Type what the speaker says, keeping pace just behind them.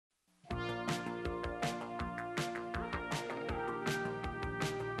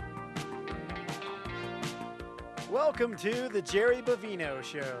Welcome to the Jerry Bovino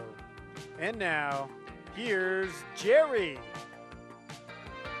Show. And now, here's Jerry.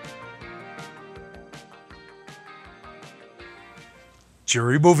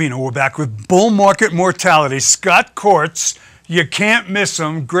 Jerry Bovino. We're back with Bull Market Mortality. Scott Courts. You can't miss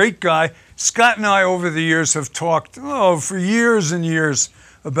him. Great guy. Scott and I over the years have talked for years and years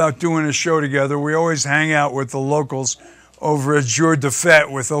about doing a show together. We always hang out with the locals over at Jour de Fête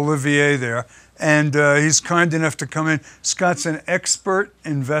with Olivier there. And he's kind enough to come in. Scott's an expert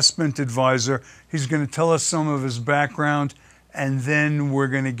investment advisor. He's going to tell us some of his background, and then we're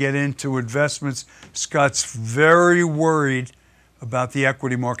going to get into investments. Scott's very worried about the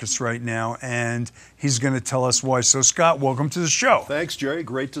equity markets right now, and he's going to tell us why. So, Scott, welcome to the show. Thanks, Jerry.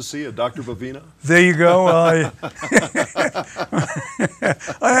 Great to see you, Dr. Bovino. There you go. I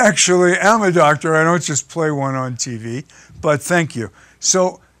actually am a doctor. I don't just play one on TV, but thank you.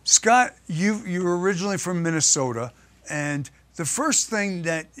 So, Scott, you're originally from Minnesota, and the first thing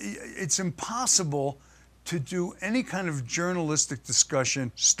that it's impossible to do any kind of journalistic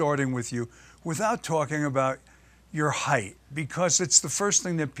discussion starting with you without talking about your height, because it's the first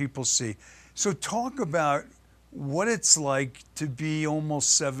thing that people see. So talk about what it's like to be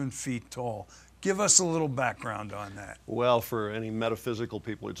almost 7 feet tall. Give us a little background on that. Well, for any metaphysical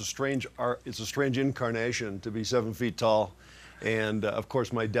people, it's a strange incarnation to be 7 feet tall. And of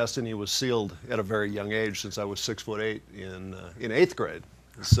course, my destiny was sealed at a very young age, since I was 6'8" in 8th grade.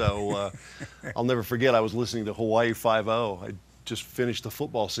 So I'll never forget, I was listening to Hawaii 5-0. I just finished the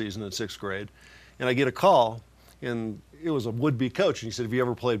football season in 6th grade, and I get a call, and it was a would-be coach. And he said, "Have you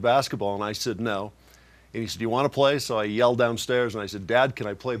ever played basketball?" And I said, "No." And he said, "Do you want to play?" So I yelled downstairs, and I said, "Dad, can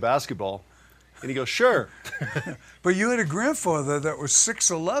I play basketball?" And he goes, "Sure." But you had a grandfather that was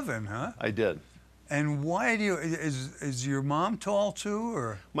 6'11", huh? I did. And why do you, is your mom tall too,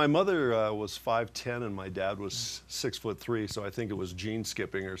 or? My mother was 5'10", and my dad was 6'3", so I think it was gene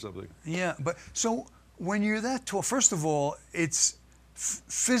skipping or something. Yeah, but so when you're that tall, first of all, it's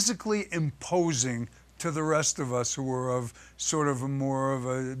physically imposing to the rest of us who are of sort of more of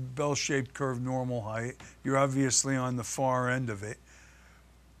a bell-shaped curve normal height. You're obviously on the far end of it.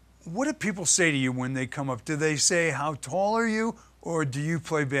 What do people say to you when they come up? Do they say, "How tall are you?" Or do you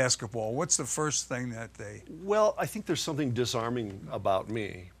play basketball? What's the first thing that they... Well, I think there's something disarming about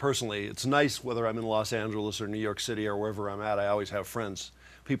me. Personally, it's nice whether I'm in Los Angeles or New York City or wherever I'm at. I always have friends.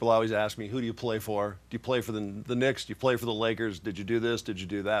 People always ask me, "Who do you play for? Do you play for the Knicks? Do you play for the Lakers? Did you do this? Did you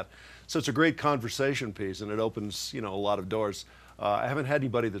do that?" So it's a great conversation piece, and it opens, a lot of doors. I haven't had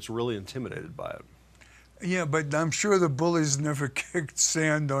anybody that's really intimidated by it. Yeah, but I'm sure the bullies never kicked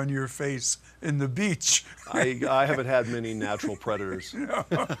sand on your face in the beach. I haven't had many natural predators.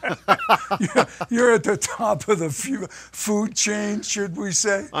 You're at the top of the food chain, should we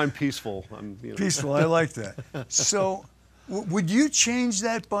say? I'm peaceful. Peaceful, I like that. So, would you change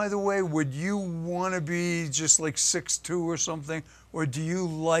that, by the way? Would you want to be just like 6'2" or something? Or do you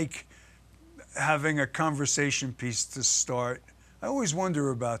like having a conversation piece to start? I always wonder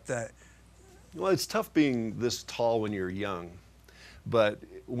about that. Well, it's tough being this tall when you're young, but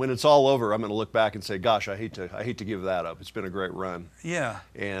when it's all over, I'm going to look back and say, "Gosh, I hate to give that up. It's been a great run." Yeah.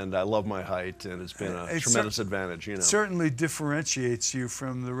 And I love my height, and it's been a tremendous advantage. It certainly differentiates you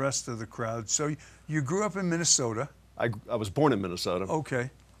from the rest of the crowd. So you grew up in Minnesota. I was born in Minnesota. Okay.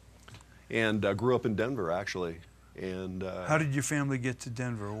 And grew up in Denver, actually. And how did your family get to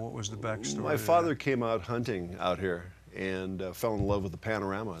Denver? What was the backstory? My father came out hunting out here and fell in love with the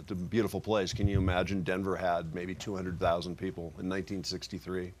panorama. It's a beautiful place. Can you imagine? Denver had maybe 200,000 people in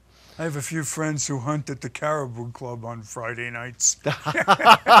 1963. I have a few friends who hunt at the Caribou Club on Friday nights,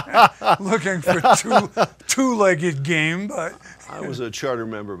 looking for two-legged game. But I was a charter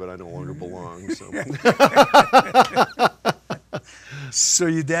member, but I no longer belong. So. So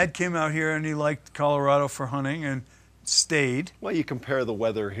your dad came out here and he liked Colorado for hunting and stayed. Well, you compare the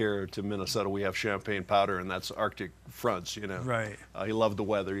weather here to Minnesota. We have champagne powder, and that's Arctic fronts, Right. He loved the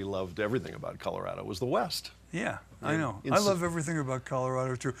weather. He loved everything about Colorado. It was the West. Yeah, I know. I love everything about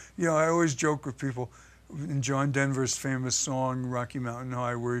Colorado, too. I always joke with people in John Denver's famous song, Rocky Mountain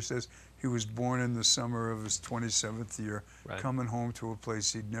High, where he says he was born in the summer of his 27th year, coming home to a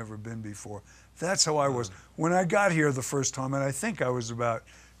place he'd never been before. That's how I was. When I got here the first time, and I think I was about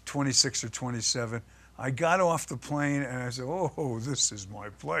 26 or 27, I got off the plane and I said, "Oh, this is my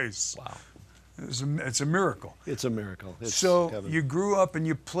place." Wow. It's a miracle. It's a miracle. It's so heaven. You grew up and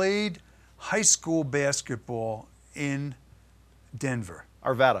you played high school basketball in Denver.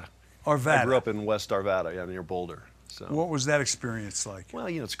 Arvada. Arvada. I grew up in West Arvada, near Boulder. So. What was that experience like? Well,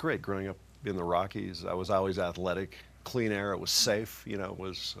 it's great growing up in the Rockies. I was always athletic, clean air. It was safe. It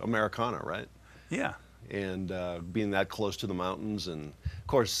was Americana, right? Yeah. and being that close to the mountains. And of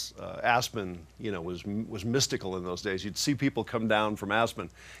course, Aspen, was mystical in those days. You'd see people come down from Aspen,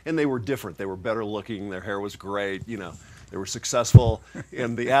 and they were different. They were better looking. Their hair was great. They were successful,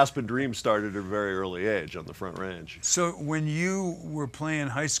 and the Aspen dream started at a very early age on the Front Range. So when you were playing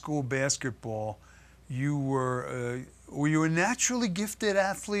high school basketball, were you a naturally gifted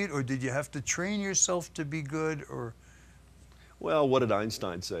athlete, or did you have to train yourself to be good, or? Well, what did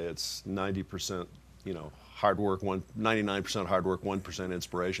Einstein say? It's 90%, hard work, 99% hard work, 1%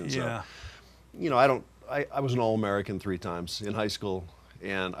 inspiration. Yeah. So, I was an All-American 3 times in high school,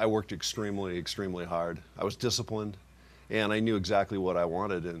 and I worked extremely, extremely hard. I was disciplined, and I knew exactly what I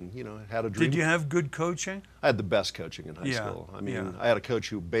wanted, and, had a dream. Did you have good coaching? I had the best coaching in high school. I mean, I had a coach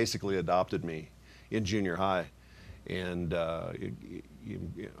who basically adopted me in junior high, and I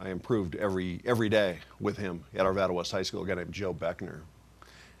improved every day with him at Arvada West High School, a guy named Joe Beckner.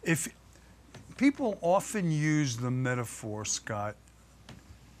 If people often use the metaphor, Scott,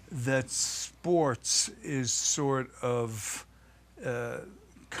 that sports is sort of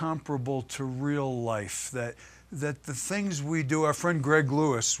comparable to real life, that the things we do, our friend Greg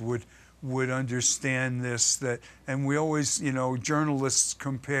Lewis would understand this, and we always, journalists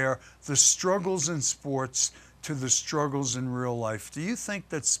compare the struggles in sports to the struggles in real life. Do you think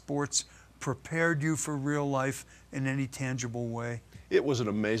that sports prepared you for real life in any tangible way? It was an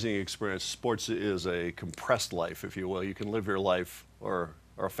amazing experience. Sports is a compressed life, if you will. You can live your life, or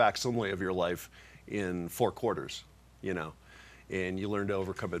a facsimile of your life, in 4 quarters, and you learn to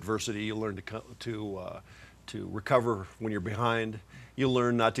overcome adversity. You learn to recover when you're behind. You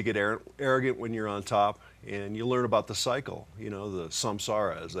learn not to get arrogant when you're on top, and you learn about the cycle, the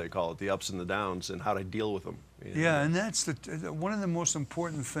samsara, as they call it, the ups and the downs, and how to deal with them. And that's one of the most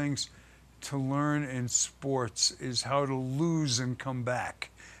important things to learn in sports is how to lose and come back.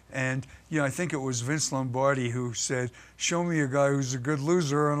 And I think it was Vince Lombardi who said, "Show me a guy who's a good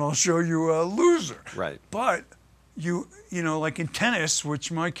loser, and I'll show you a loser." Right. But like in tennis,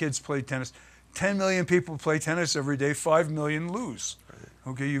 which my kids play tennis, 10 million people play tennis every day, 5 million lose.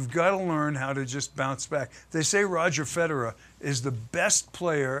 Right. Okay, you've got to learn how to just bounce back. They say Roger Federer is the best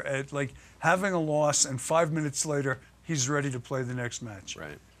player at having a loss, and 5 minutes later he's ready to play the next match.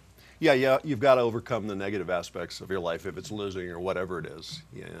 Right. Yeah, you've got to overcome the negative aspects of your life if it's losing or whatever it is,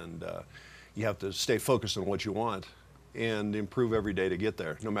 and you have to stay focused on what you want and improve every day to get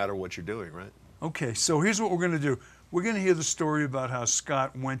there, no matter what you're doing, right? Okay, so here's what we're going to do. We're going to hear the story about how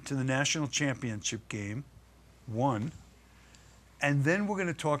Scott went to the national championship game, won, and then we're going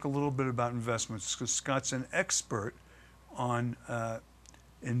to talk a little bit about investments, because Scott's an expert on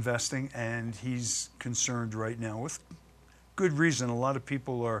investing, and he's concerned right now with good reason. A lot of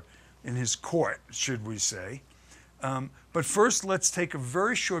people are in his court, should we say. But first, let's take a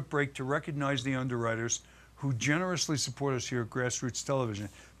very short break to recognize the underwriters who generously support us here at Grassroots Television.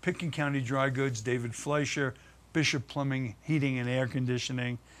 Pitkin County Dry Goods, David Fleischer, Bishop Plumbing, Heating and Air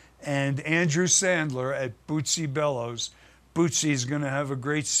Conditioning, and Andrew Sandler at Bootsy Bellows. Bootsy's going to have a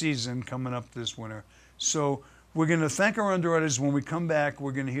great season coming up this winter. So we're going to thank our underwriters. When we come back,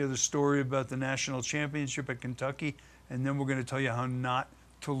 we're going to hear the story about the national championship at Kentucky, and then we're going to tell you how not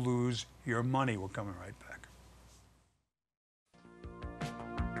to lose your money. We're coming right back.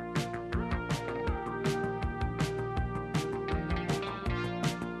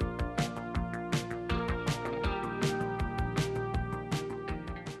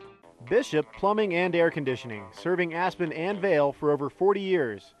 Bishop Plumbing and Air Conditioning, serving Aspen and Vail for over 40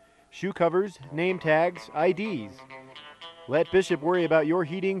 years. Shoe covers, name tags, IDs. Let Bishop worry about your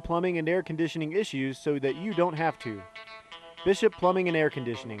heating, plumbing, and air conditioning issues so that you don't have to. Bishop Plumbing and Air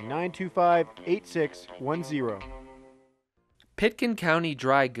Conditioning, 925-8610. Pitkin County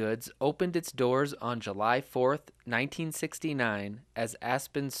Dry Goods opened its doors on July 4th, 1969 as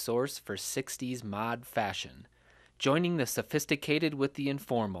Aspen's source for 60s mod fashion. Joining the sophisticated with the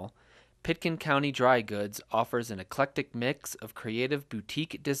informal, Pitkin County Dry Goods offers an eclectic mix of creative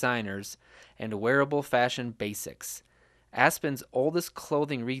boutique designers and wearable fashion basics. Aspen's oldest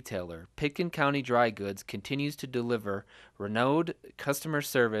clothing retailer, Pitkin County Dry Goods, continues to deliver renowned customer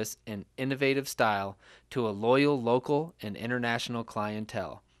service and innovative style to a loyal local and international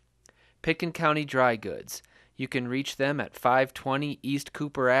clientele. Pitkin County Dry Goods. You can reach them at 520 East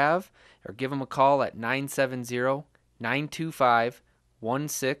Cooper Ave or give them a call at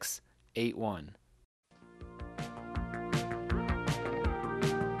 970-925-1681.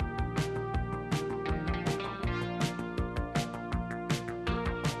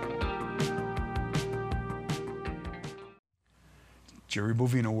 Jerry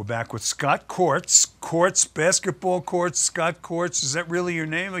Bovino. We're back with Scott Courts. Courts, basketball courts, Scott Courts. Is that really your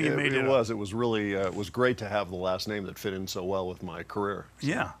name, or you made it up? It was really, it was great to have the last name that fit in so well with my career. So,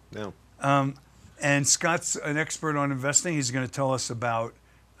 Yeah. Yeah. And Scott's an expert on investing. He's going to tell us about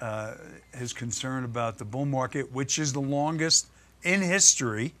his concern about the bull market, which is the longest in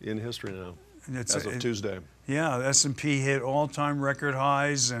history. In history now, As of Tuesday. Yeah, the S&P hit all-time record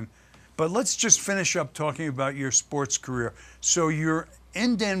highs. But let's just finish up talking about your sports career. So you're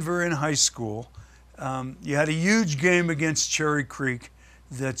in Denver in high school. You had a huge game against Cherry Creek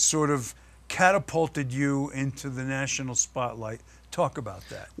that sort of catapulted you into the national spotlight. Talk about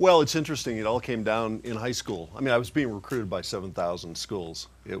that. Well, it's interesting. It all came down in high school. I mean, I was being recruited by 7,000 schools.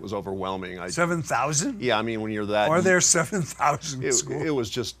 It was overwhelming. 7,000? Yeah, I mean, when you're that... Are there 7,000 schools? It was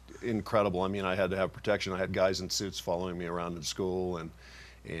just incredible. I mean, I had to have protection. I had guys in suits following me around in school, and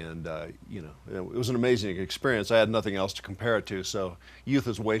you know, it was an amazing experience. I had nothing else to compare it to. So youth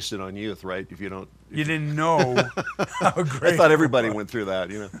is wasted on youth, right? If you don't... You didn't know how great... I thought everybody went through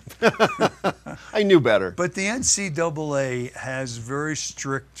that, you know. I knew better. But the NCAA has very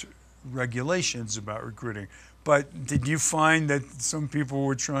strict regulations about recruiting. But did you find that some people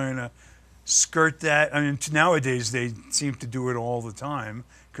were trying to skirt that? I mean, nowadays they seem to do it all the time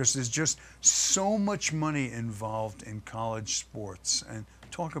because there's just so much money involved in college sports. And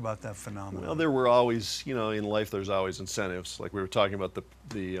talk about that phenomenon. Well, there were always, you know, in life there's always incentives. Like we were talking about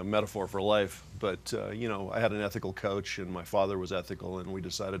the metaphor for life. But, you know, I had an ethical coach and my father was ethical and we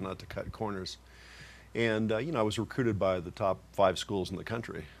decided not to cut corners. And, you know, I was recruited by the top 5 schools in the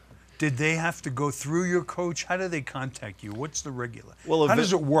country. Did they have to go through your coach? How do they contact you? What's the regular? Well, how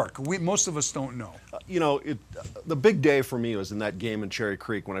does it work? Most of us don't know. You know, the big day for me was in that game in Cherry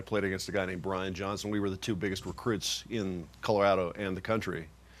Creek when I played against a guy named Brian Johnson. We were the 2 biggest recruits in Colorado and the country.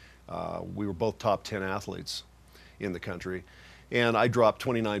 We were both top 10 athletes in the country. And I dropped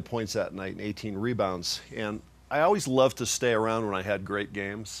 29 points that night and 18 rebounds. And I always loved to stay around when I had great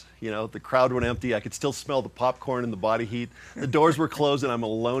games. You know, the crowd went empty. I could still smell the popcorn and the body heat. The doors were closed and I'm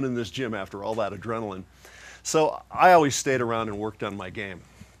alone in this gym after all that adrenaline. So I always stayed around and worked on my game.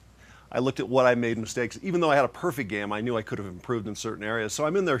 I looked at what I made mistakes. Even though I had a perfect game, I knew I could have improved in certain areas. So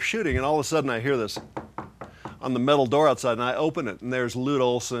I'm in there shooting and all of a sudden I hear this on the metal door outside and I open it and there's Lute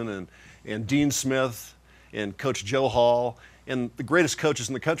Olson and Dean Smith and Coach Joe Hall and the greatest coaches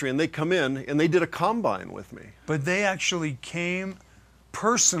in the country, and they come in and they did a combine with me. But they actually came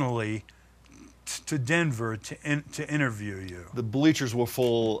personally to Denver to interview you. The bleachers were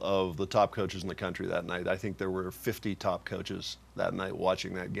full of the top coaches in the country that night. I think there were 50 top coaches that night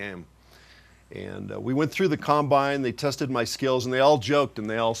watching that game. And we went through the combine, they tested my skills, and they all joked, and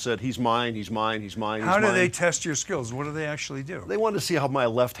they all said, he's mine, he's mine, he's mine, he's mine. How do they test your skills? What do they actually do? They wanted to see how my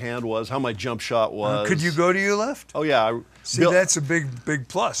left hand was, how my jump shot was. Could you go to your left? Oh, yeah. See, that's a big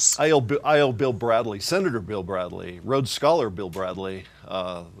plus. I owe Bill Bradley, Senator Bill Bradley, Rhodes Scholar Bill Bradley,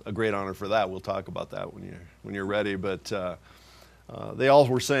 a great honor for that. We'll talk about that when you're ready. But they all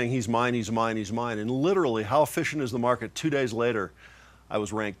were saying, he's mine, he's mine, he's mine. And literally, how efficient is the market? 2 days later, I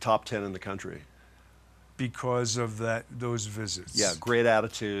was ranked top 10 in the country. Because of those visits. Yeah, great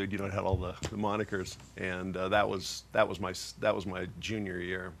attitude. You know, it had all the monikers, and that was my junior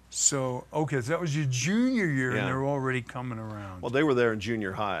year. So okay, so that was your junior year, Yeah. and they're already coming around. Well, they were there in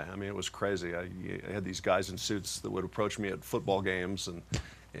junior high. I mean, it was crazy. I had these guys in suits that would approach me at football games, and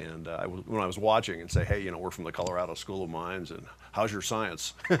when I was watching, and say, hey, you know, we're from the Colorado School of Mines, and how's your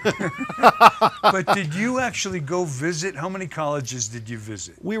science? But did you actually go visit? How many colleges did you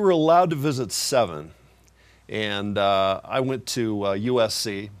visit? We were allowed to visit 7. And I went to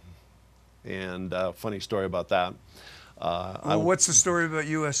USC, and funny story about that. What's the story about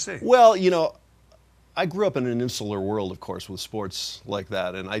USC? Well, you know, I grew up in an insular world, of course, with sports like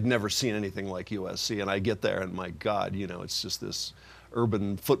that, and I'd never seen anything like USC. And I get there, and my God, you know, it's just this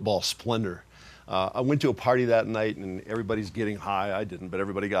urban football splendor. I went to a party that night, and everybody's getting high. I didn't, but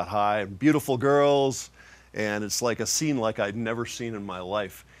everybody got high, and beautiful girls, and it's like a scene like I'd never seen in my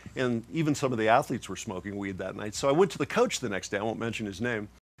life. And even some of the athletes were smoking weed that night. So I went to the coach the next day. I won't mention his name.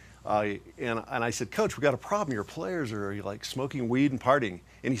 And I said, Coach, we got a problem. Your players are like smoking weed and partying.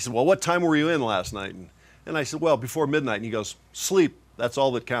 And he said, well, what time were you in last night? And I said, well, before midnight. And he goes, sleep. That's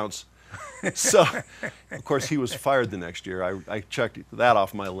all that counts. So, of course, he was fired the next year. I checked that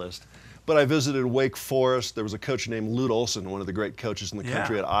off my list. But I visited Wake Forest. There was a coach named Lute Olson, one of the great coaches in the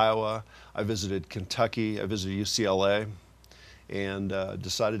country at Iowa. I visited Kentucky. I visited UCLA. And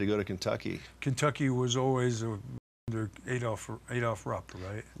decided to go to Kentucky. Kentucky was always a under Adolph Rupp,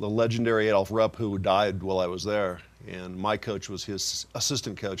 right? The legendary Adolph Rupp, who died while I was there, and my coach was his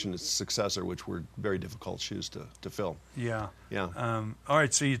assistant coach and his successor, which were very difficult shoes to fill. Yeah. Yeah. All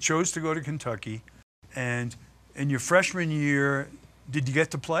right, so you chose to go to Kentucky, and in your freshman year, did you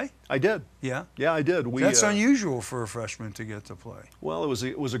get to play? I did. Yeah? Yeah, I did. That's unusual for a freshman to get to play. Well,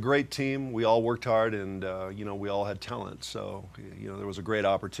 it was a great team. We all worked hard, and we all had talent. So there was a great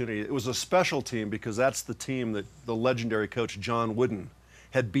opportunity. It was a special team because that's the team that the legendary coach John Wooden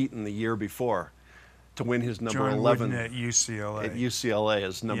had beaten the year before to win his number John 11 Wooden at UCLA. At UCLA,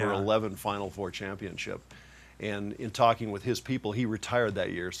 his number Yeah. 11 Final Four championship. And in talking with his people, he retired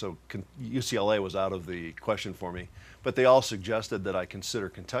that year, so UCLA was out of the question for me. But they all suggested that I consider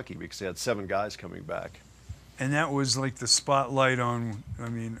Kentucky because they had 7 guys coming back. And that was like the spotlight on,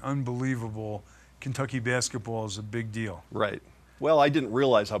 unbelievable. Kentucky basketball is a big deal. Right. Well, I didn't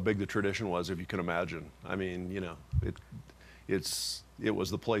realize how big the tradition was, if you can imagine. I mean, it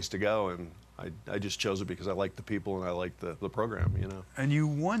was the place to go, and I just chose it because I liked the people and I liked the program, And you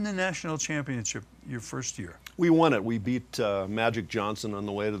won the national championship your first year. We won it. We beat Magic Johnson on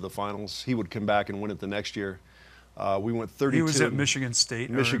the way to the finals. He would come back and win it the next year. We went 32. He was at Michigan State.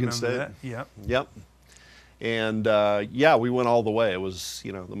 Michigan State. That. Yep. Yep. And we went all the way. It was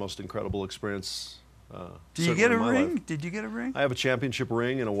the most incredible experience. Did you get a ring? Life. Did you get a ring? I have a championship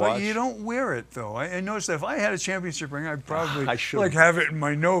ring and a watch. But you don't wear it, though. I noticed that if I had a championship ring, I'd probably have it in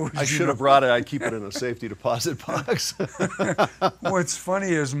my nose. I should have brought it. I'd keep it in a safety deposit box. What's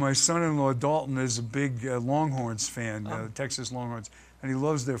funny is my son-in-law Dalton is a big Longhorns fan, Texas Longhorns, and he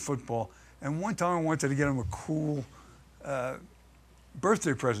loves their football. And one time I wanted to get him a cool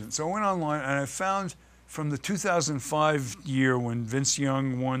birthday present. So I went online and I found from the 2005 year when Vince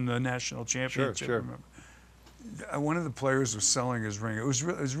Young won the national championship. Sure. Remember? One of the players was selling his ring. It was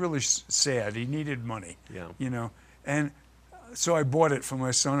really sad. He needed money. Yeah. And so I bought it for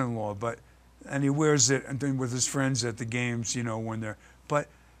my son-in-law. And he wears it and then with his friends at the games. When they're. But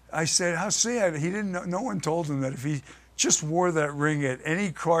I said, how sad. He didn't know. No one told him that if he just wore that ring at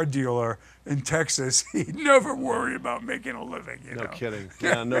any car dealer in Texas, he'd never worry about making a living. No kidding.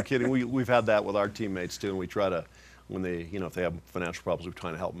 Yeah, no kidding. We've had that with our teammates too, and we try to, when they, if they have financial problems, we're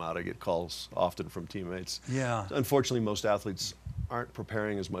trying to help them out. I get calls often from teammates. Yeah. Unfortunately, most athletes aren't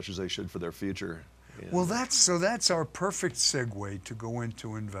preparing as much as they should for their future. And well, that's our perfect segue to go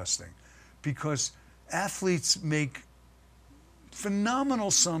into investing, because athletes make phenomenal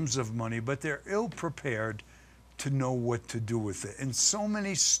sums of money, but they're ill prepared to know what to do with it. And so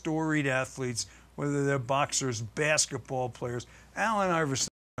many storied athletes, whether they're boxers, basketball players, Allen Iverson,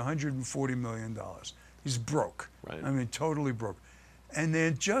 $140 million. He's broke. Right. Totally broke. And they're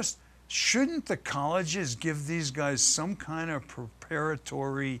just, shouldn't the colleges give these guys some kind of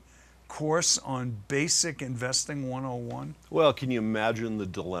preparatory course on basic investing 101? Well, can you imagine the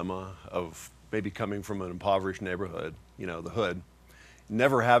dilemma of maybe coming from an impoverished neighborhood, the hood,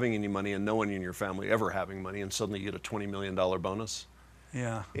 never having any money and no one in your family ever having money, and suddenly you get a $20 million bonus?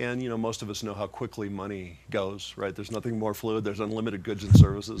 Yeah. And most of us know how quickly money goes, right? There's nothing more fluid. There's unlimited goods and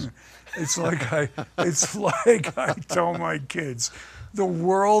services. It's like I tell my kids, the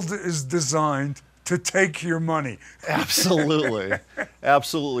world is designed to take your money. Absolutely.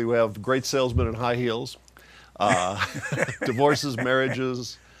 Absolutely. We have great salesmen in high heels, divorces,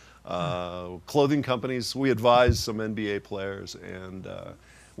 marriages, clothing companies. We advise some NBA players, and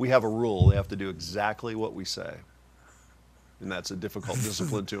we have a rule. They have to do exactly what we say. And that's a difficult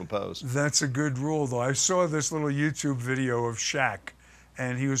discipline to impose. That's a good rule, though. I saw this little YouTube video of Shaq,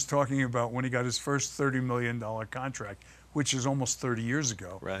 and he was talking about when he got his first $30 million contract, which is almost 30 years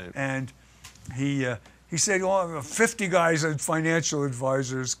ago. Right. And he said, 50 guys and financial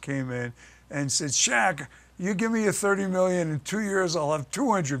advisors came in and said, Shaq, you give me a $30 million, in 2 years I'll have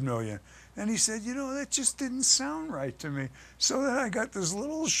 $200 million. And he said, that just didn't sound right to me. So then I got this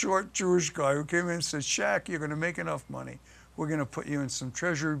little short Jewish guy who came in and said, Shaq, you're going to make enough money. We're going to put you in some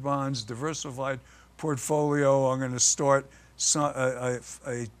treasury bonds, diversified portfolio. I'm going to start a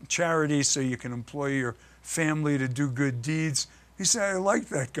charity so you can employ your family to do good deeds. He said, I like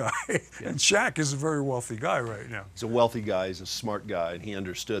that guy. Yeah. And Shaq is a very wealthy guy right now. He's a wealthy guy. He's a smart guy. And he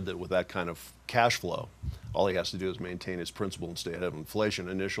understood that with that kind of cash flow, all he has to do is maintain his principal and stay ahead of inflation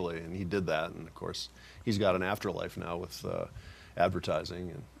initially. And he did that. And, of course, he's got an afterlife now with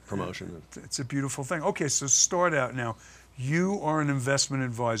advertising and promotion. It's a beautiful thing. Okay, so start out now. You are an investment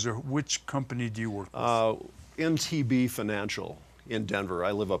advisor. Which company do you work with? MTB Financial in Denver.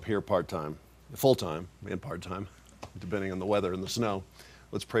 I live up here part-time, full-time and part-time, depending on the weather and the snow.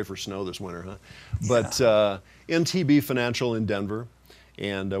 Let's pray for snow this winter, huh? Yeah. But MTB Financial in Denver,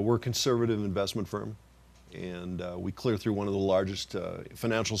 and we're a conservative investment firm. and we clear through one of the largest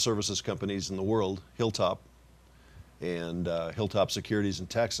financial services companies in the world, Hilltop, and Hilltop Securities in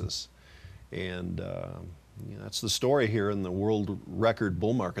Texas. And that's the story here in the world record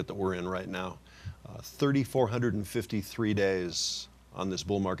bull market that we're in right now. 3,453 days on this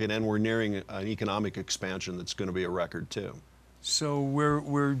bull market, and we're nearing an economic expansion that's going to be a record too. So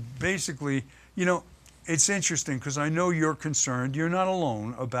we're basically, it's interesting because I know you're concerned. You're not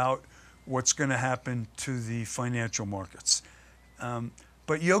alone about what's going to happen to the financial markets.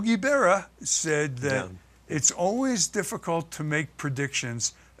 But Yogi Berra said that it's always difficult to make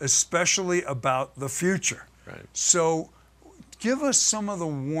predictions, especially about the future. Right. So give us some of the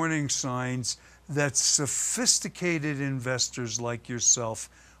warning signs that sophisticated investors like yourself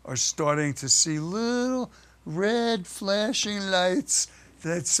are starting to see little red flashing lights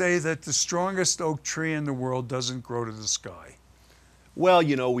that say that the strongest oak tree in the world doesn't grow to the sky. Well,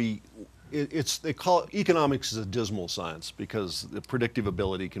 they call it, economics is a dismal science because the predictive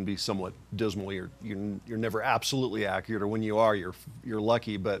ability can be somewhat dismal. You're never absolutely accurate, or when you are, you're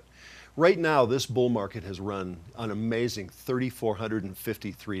lucky. But right now, this bull market has run an amazing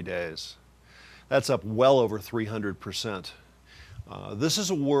 3,453 days. That's up well over 300%. This is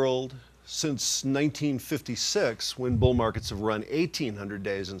a world since 1956 when bull markets have run 1,800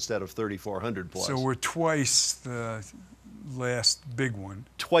 days instead of 3,400 plus. So we're twice the last big one.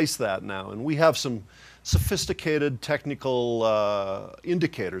 Twice that now. And we have some sophisticated technical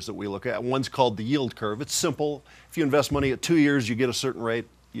indicators that we look at. One's called the yield curve. It's simple. If you invest money at 2 years, you get a certain rate.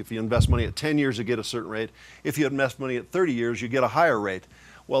 If you invest money at 10 years, you get a certain rate. If you invest money at 30 years, you get a higher rate.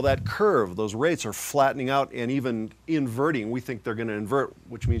 Well, that curve, those rates are flattening out and even inverting. We think they're going to invert,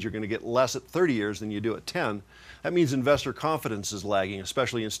 which means you're going to get less at 30 years than you do at 10. That means investor confidence is lagging,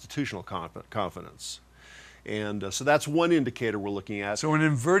 especially institutional confidence. And so that's one indicator we're looking at. So an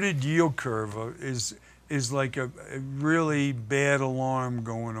inverted yield curve is like a really bad alarm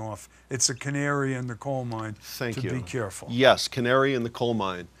going off. It's a canary in the coal mine. Thank you. To be careful. Yes, canary in the coal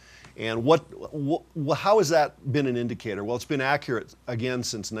mine. And how has that been an indicator? Well, it's been accurate again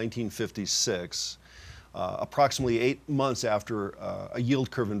since 1956. Approximately 8 months after a yield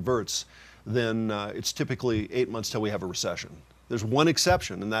curve inverts, then it's typically 8 months till we have a recession. There's one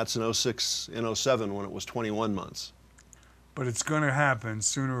exception, and that's in 06 and 07 when it was 21 months. But it's going to happen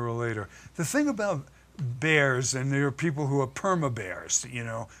sooner or later. The thing about bears, and there are people who are perma-bears,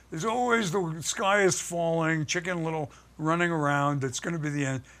 there's always the sky is falling, Chicken Little running around, it's going to be the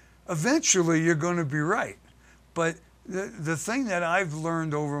end. Eventually, you're going to be right. But the thing that I've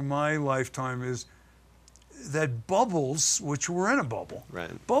learned over my lifetime is that bubbles, which we're in a bubble,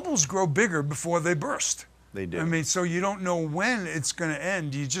 right. Bubbles grow bigger before they burst. They do. I mean, so you don't know when it's going to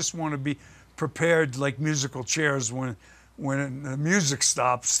end. You just want to be prepared like musical chairs when the music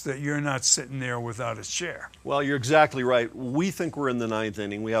stops, that you're not sitting there without a chair. Well, you're exactly right. We think we're in the ninth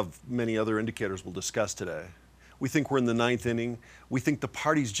inning. We have many other indicators we'll discuss today. We think we're in the ninth inning. We think the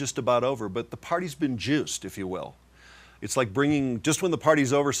party's just about over, but the party's been juiced, if you will. It's like just when the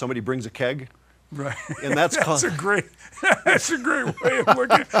party's over, somebody brings a keg. Right. And that's a great way of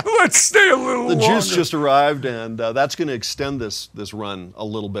looking at it. Let's stay a little longer. The juice just arrived, and that's going to extend this run a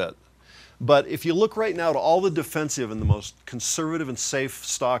little bit. But if you look right now to all the defensive and the most conservative and safe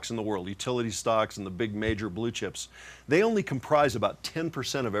stocks in the world, utility stocks and the big major blue chips, they only comprise about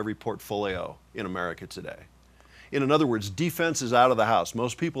 10% of every portfolio in America today. In other words, defense is out of the house.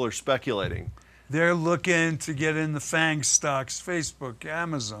 Most people are speculating. They're looking to get in the FANG stocks, Facebook,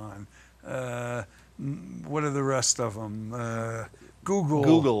 Amazon, what are the rest of them?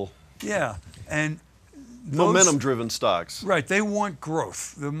 Google. Yeah, and momentum-driven stocks. Right, they want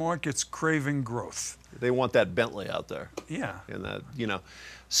growth. The market's craving growth. They want that Bentley out there. Yeah. And that,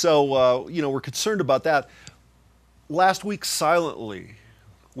 So, we're concerned about that. Last week, silently,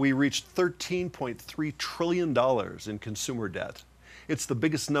 we reached $13.3 trillion in consumer debt. It's the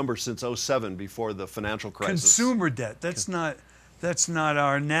biggest number since 07, before the financial crisis. Consumer debt, that's not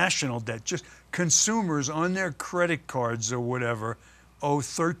our national debt. Just consumers on their credit cards or whatever owe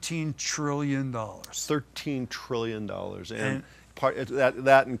 $13 trillion. $13 trillion. And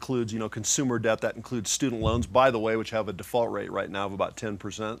that includes, consumer debt. That includes student loans, by the way, which have a default rate right now of about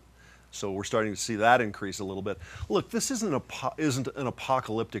 10%. So we're starting to see that increase a little bit. Look, this isn't an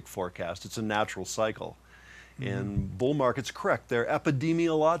apocalyptic forecast. It's a natural cycle. And bull markets, correct, they're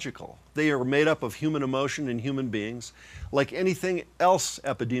epidemiological. They are made up of human emotion and human beings. Like anything else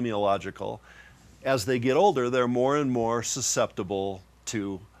epidemiological, as they get older, they're more and more susceptible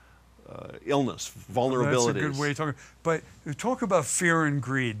to illness, vulnerabilities. That's a good way of talking. But talk about fear and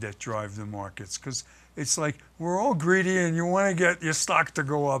greed that drive the markets, because It's like we're all greedy and you want to get your stock to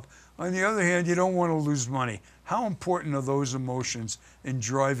go up. On the other hand, you don't want to lose money. How important are those emotions in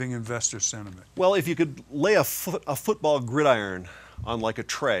driving investor sentiment? Well, if you could lay a football gridiron on like a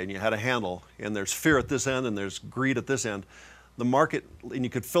tray and you had a handle and there's fear at this end and there's greed at this end, the market, and you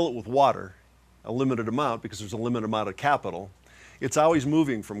could fill it with water, a limited amount because there's a limited amount of capital, it's always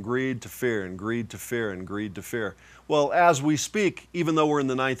moving from greed to fear and greed to fear and greed to fear. Well, as we speak, even though we're in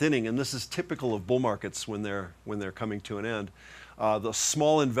the ninth inning, and this is typical of bull markets when they're coming to an end, the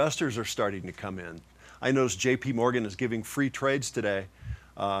small investors are starting to come in. I noticed J.P. Morgan is giving free trades today,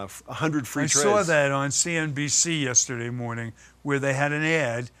 100 free trades. I saw that on CNBC yesterday morning where they had an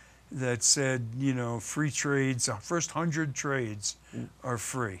ad that said, you know, free trades, first 100 trades are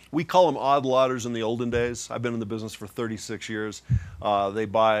free. We call them odd lotters in the olden days. I've been in the business for 36 years.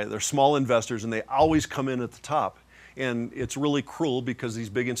 They're small investors and they always come in at the top. And it's really cruel because these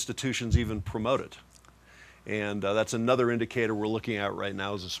big institutions even promote it. And that's another indicator we're looking at right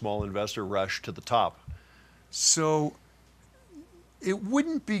now is a small investor rush to the top. So it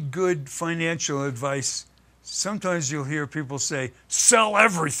wouldn't be good financial advice. Sometimes you'll hear people say, sell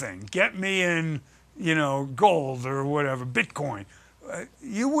everything, get me in, you know, gold or whatever, Bitcoin.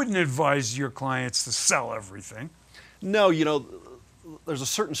 You wouldn't advise your clients to sell everything. No, you know, there's a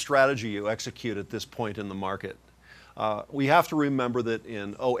certain strategy you execute at this point in the market. We have to remember that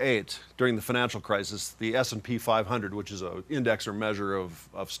in 2008, during the financial crisis, the S&P 500, which is an index or measure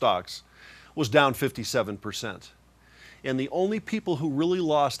of stocks, was down 57%. And the only people who really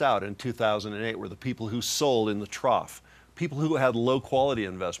lost out in 2008 were the people who sold in the trough, people who had low quality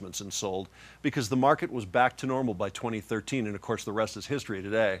investments and sold because the market was back to normal by 2013. And of course, the rest is history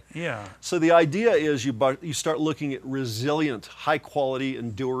today. Yeah. So the idea is you start looking at resilient, high quality,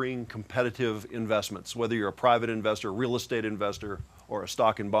 enduring, competitive investments, whether you're a private investor, a real estate investor, or a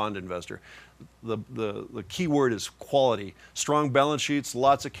stock and bond investor. The key word is quality. Strong balance sheets,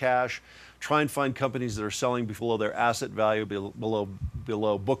 lots of cash. Try and find companies that are selling below their asset value,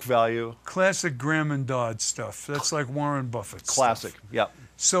 below book value. Classic Graham and Dodd stuff. That's like Warren Buffett Classic, stuff. yeah.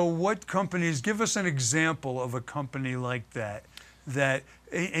 So what companies, give us an example of a company like that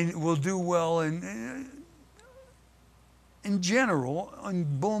will do well in general,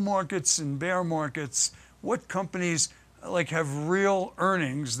 in bull markets and bear markets. What companies like have real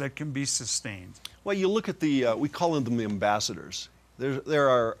earnings that can be sustained? Well, you look at we call them the ambassadors. There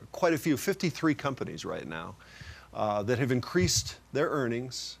are quite a few, 53 companies right now that have increased their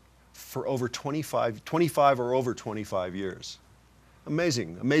earnings for over 25 or over 25 years.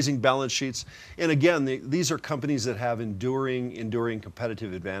 Amazing, amazing balance sheets. And again, these are companies that have enduring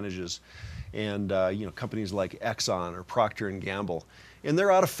competitive advantages. And you know, companies like Exxon or Procter & Gamble. And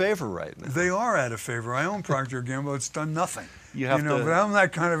they're out of favor right now. They are out of favor. I own Procter & Gamble. It's done nothing. You know, but I'm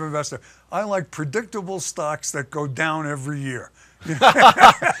that kind of investor. I like predictable stocks that go down every year.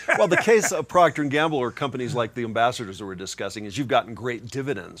 Well, the case of Procter & Gamble or companies like the ambassadors that we're discussing is you've gotten great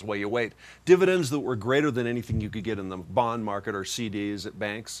dividends while you wait. Dividends that were greater than anything you could get in the bond market or CDs at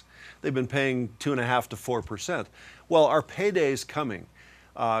banks. They've been paying 2.5% to 4%. Well, our payday's coming.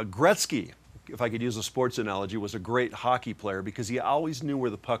 Gretzky, if I could use a sports analogy, was a great hockey player because he always knew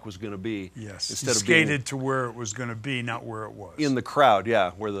where the puck was going to be. Yes, instead he of skated to where it was going to be, not where it was. In the crowd,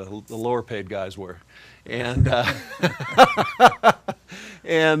 yeah, where the lower paid guys were. And,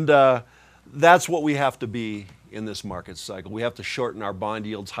 and that's what we have to be in this market cycle. We have to shorten our bond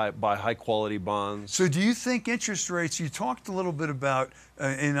yields, buy high quality bonds. So do you think interest rates, you talked a little bit about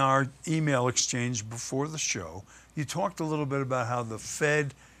in our email exchange before the show, you talked a little bit about how the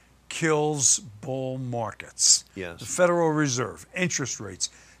Fed kills bull markets. Yes. The Federal Reserve, interest rates.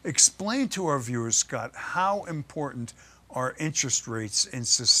 Explain to our viewers, Scott, how important are interest rates in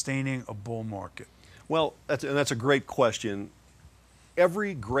sustaining a bull market? Well, that's a great question.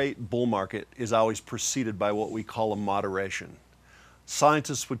 Every great bull market is always preceded by what we call a moderation.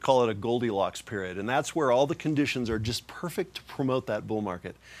 Scientists would call it a Goldilocks period, and that's where all the conditions are just perfect to promote that bull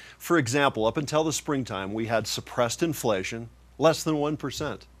market. For example, up until the springtime, we had suppressed inflation, less than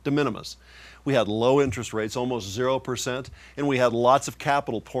 1%, de minimis. We had low interest rates, almost 0%, and we had lots of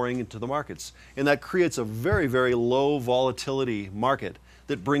capital pouring into the markets. And that creates a very, very low volatility market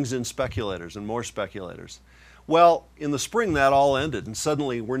that brings in speculators and more speculators. Well, in the spring that all ended, and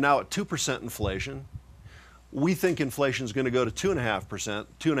suddenly we're now at 2% inflation. We think inflation is going to go to 2.5%.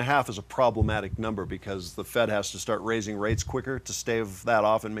 2.5 is a problematic number because the Fed has to start raising rates quicker to stave that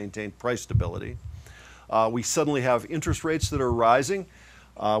off and maintain price stability. We suddenly have interest rates that are rising.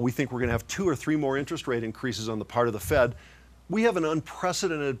 We think we're going to have 2 or 3 more interest rate increases on the part of the Fed. We have an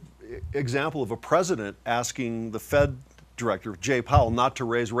unprecedented example of a president asking the Fed director, Jay Powell, not to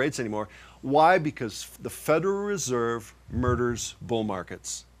raise rates anymore. Why? Because the Federal Reserve murders bull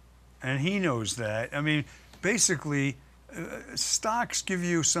markets. And he knows that. I mean, basically, stocks give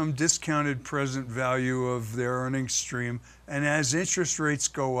you some discounted present value of their earnings stream, and as interest rates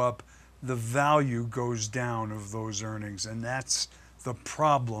go up, the value goes down of those earnings, and that's the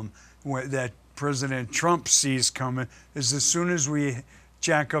problem that President Trump sees coming, is as soon as we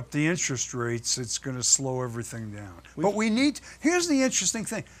jack up the interest rates, it's going to slow everything down. But here's the interesting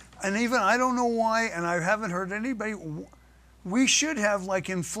thing, and even I don't know why, and I haven't heard anybody, we should have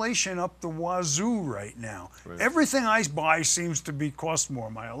like inflation up the wazoo right now. Right. Everything I buy seems to cost more.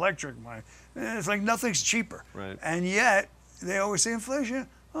 My electric, it's like nothing's cheaper. Right. And yet, they always say inflation,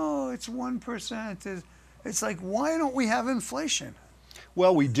 oh, it's 1%. It's like, why don't we have inflation?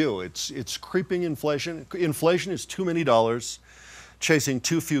 Well, we do. It's creeping inflation. Inflation is too many dollars chasing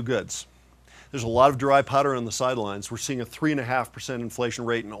too few goods. There's a lot of dry powder on the sidelines. We're seeing a 3.5% inflation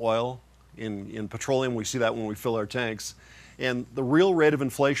rate in oil. In petroleum, we see that when we fill our tanks. And the real rate of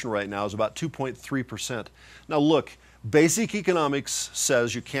inflation right now is about 2.3%. Now look, basic economics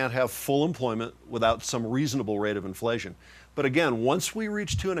says you can't have full employment without some reasonable rate of inflation. But again, once we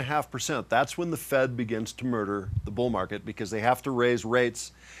reach 2.5%, that's when the Fed begins to murder the bull market, because they have to raise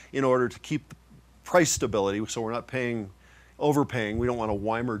rates in order to keep price stability, so we're not overpaying. We don't want a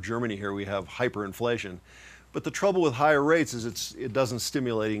Weimar Germany here. We have hyperinflation. But the trouble with higher rates is it doesn't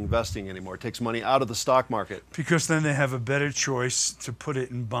stimulate investing anymore. It takes money out of the stock market. Because then they have a better choice to put it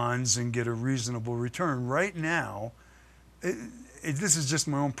in bonds and get a reasonable return. Right now, this is just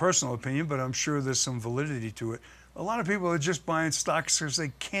my own personal opinion, but I'm sure there's some validity to it. A lot of people are just buying stocks because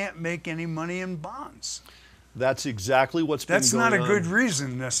they can't make any money in bonds. That's exactly what's been going on. That's not a good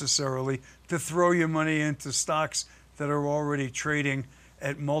reason necessarily to throw your money into stocks that are already trading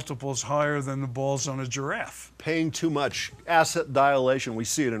at multiples higher than the balls on a giraffe. Paying too much. Asset dilation. We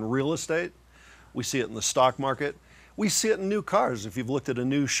see it in real estate. We see it in the stock market. We see it in new cars. If you've looked at a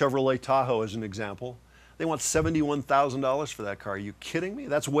new Chevrolet Tahoe as an example, they want $71,000 for that car. Are you kidding me?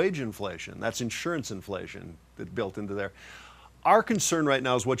 That's wage inflation. That's insurance inflation that built into there. Our concern right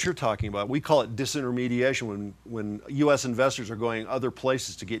now is what you're talking about. We call it disintermediation, when U.S. investors are going other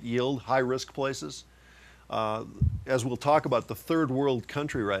places to get yield, high-risk places. As we'll talk about, the third world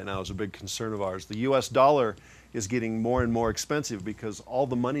country right now is a big concern of ours. The U.S. dollar is getting more and more expensive because all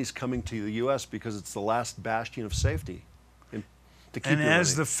the money's coming to the U.S. because it's the last bastion of safety. And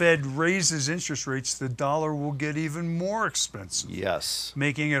as the Fed raises interest rates, the dollar will get even more expensive. Yes.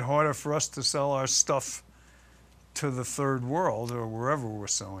 Making it harder for us to sell our stuff to the third world or wherever we're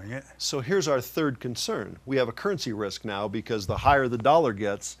selling it. So here's our third concern. We have a currency risk now because the higher the dollar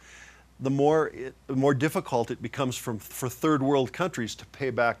gets, the more difficult it becomes for third world countries to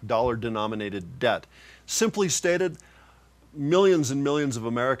pay back dollar-denominated debt. Simply stated, millions and millions of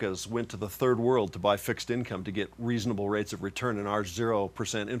Americans went to the third world to buy fixed income to get reasonable rates of return in our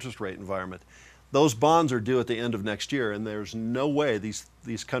 0% interest rate environment. Those bonds are due at the end of next year, and there's no way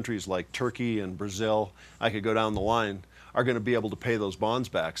these countries like Turkey and Brazil, I could go down the line, are going to be able to pay those bonds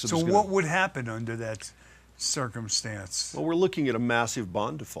back. So what would happen under that circumstance? Well, we're looking at a massive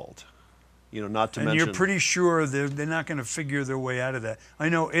bond default. Not to mention. And you're pretty sure they're not going to figure their way out of that. I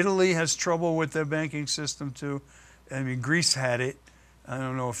know Italy has trouble with their banking system too. I mean, Greece had it. I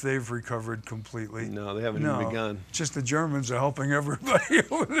don't know if they've recovered completely. No, they haven't even begun. Just the Germans are helping everybody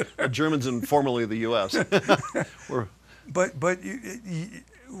over there. The Germans and formerly the U.S.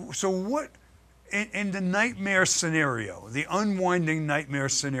 So what, in the nightmare scenario, the unwinding nightmare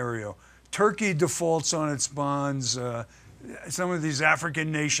scenario, Turkey defaults on its bonds, some of these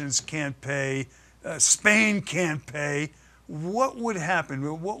African nations can't pay, Spain can't pay. What would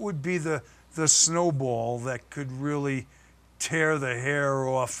happen? What would be the snowball that could really tear the hair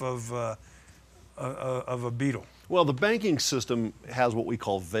off of a beetle? Well, the banking system has what we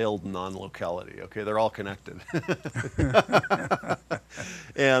call veiled non-locality. Okay, they're all connected.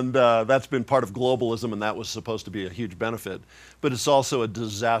 And that's been part of globalism, and that was supposed to be a huge benefit. But it's also a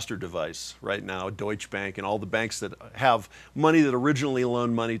disaster device right now. Deutsche Bank and all the banks that have money that originally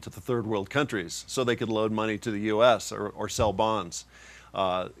loaned money to the third world countries so they could loan money to the U.S. or sell bonds.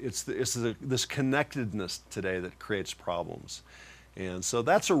 It's this connectedness today that creates problems. And so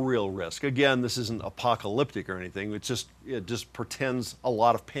that's a real risk. Again, this isn't apocalyptic or anything. It just pretends a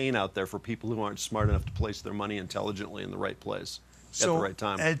lot of pain out there for people who aren't smart enough to place their money intelligently in the right place at the right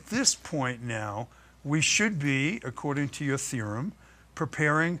time. So at this point now, we should be, according to your theorem,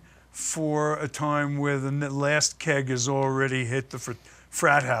 preparing for a time where the last keg has already hit the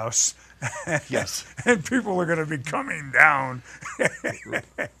frat house. Yes. And people are going to be coming down.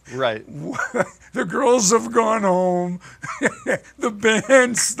 Right. The girls have gone home. The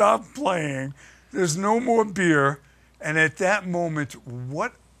band stopped playing. There's no more beer. And at that moment,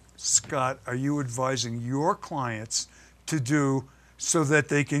 what, Scott, are you advising your clients to do so that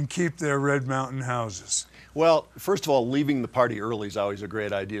they can keep their Red Mountain houses? Well, first of all, leaving the party early is always a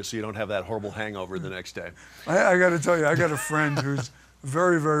great idea so you don't have that horrible hangover the next day. I got to tell you, I got a friend who's a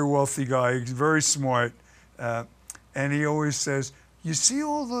very, very wealthy guy. He's very smart. And he always says, you see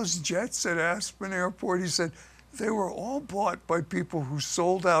all those jets at Aspen Airport? He said, they were all bought by people who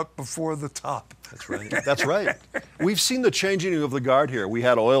sold out before the top. That's right. That's right. We've seen the changing of the guard here. We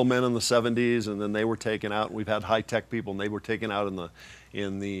had oil men in the 70s, and then they were taken out. We've had high-tech people, and they were taken out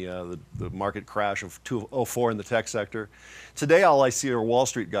in the market crash of 2004 in the tech sector. Today, all I see are Wall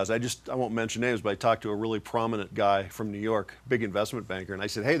Street guys. I won't mention names, but I talked to a really prominent guy from New York, big investment banker, and I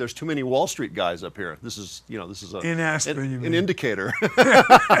said, "Hey, there's too many Wall Street guys up here. This is in Aspen, an indicator."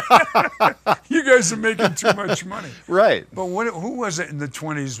 You guys are making too much money. Right. But who was it in the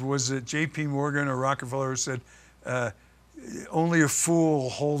 20s? Was it J.P. Morgan or Rockefeller who said, only a fool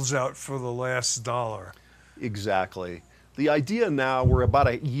holds out for the last dollar? Exactly. The idea now, we're about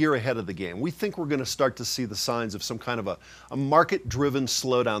a year ahead of the game. We think we're going to start to see the signs of some kind of a market-driven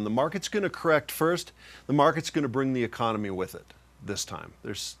slowdown. The market's going to correct first. The market's going to bring the economy with it this time.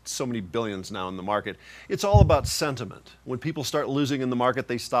 There's so many billions now in the market. It's all about sentiment. When people start losing in the market,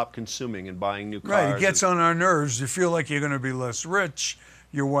 they stop consuming and buying new cars. Right, it gets on our nerves. You feel like you're going to be less rich.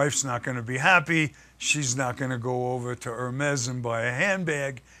 Your wife's not going to be happy. She's not going to go over to Hermes and buy a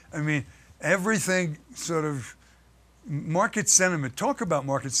handbag. I mean, everything sort of market sentiment. Talk about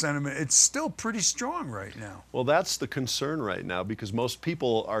market sentiment. It's still pretty strong right now. Well, that's the concern right now because most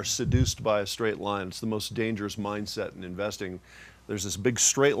people are seduced by a straight line. It's the most dangerous mindset in investing. There's this big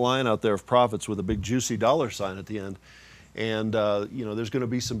straight line out there of profits with a big juicy dollar sign at the end. And there's going to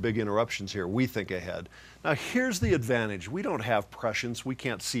be some big interruptions here, we think, ahead. Now, here's the advantage. We don't have prescience. We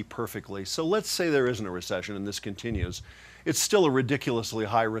can't see perfectly. So let's say there isn't a recession and this continues. It's still a ridiculously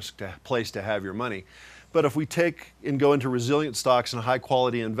high-risk place to have your money. But if we take and go into resilient stocks and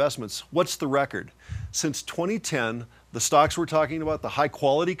high-quality investments, what's the record? Since 2010, the stocks we're talking about, the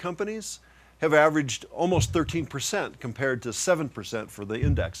high-quality companies, have averaged almost 13% compared to 7% for the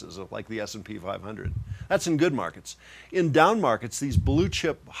indexes, like the S&P 500. That's in good markets. In down markets, these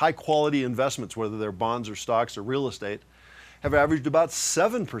blue-chip, high-quality investments, whether they're bonds or stocks or real estate, have averaged about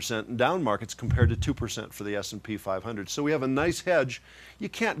 7% in down markets compared to 2% for the S&P 500. So we have a nice hedge. You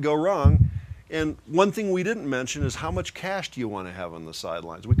can't go wrong. And one thing we didn't mention is how much cash do you want to have on the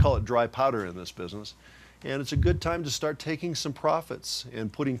sidelines? We call it dry powder in this business. And it's a good time to start taking some profits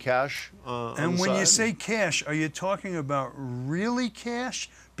and putting cash on the side. And when you say cash, are you talking about really cash?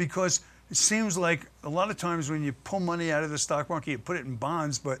 Because it seems like a lot of times when you pull money out of the stock market, you put it in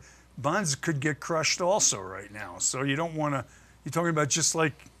bonds, but bonds could get crushed also right now. So you don't want to, you're talking about just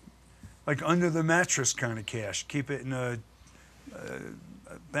like under the mattress kind of cash. Keep it in a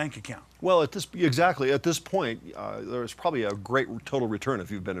bank account. Well, at this point, there's probably a great total return if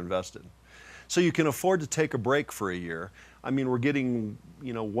you've been invested. So you can afford to take a break for a year. I mean, we're getting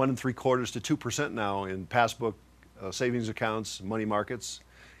 1 3/4 to 2% now in passbook savings accounts, money markets,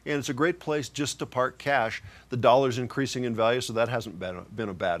 and it's a great place just to park cash. The dollar's increasing in value, so that hasn't been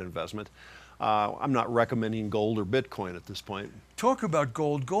a bad investment. I'm not recommending gold or Bitcoin at this point. Talk about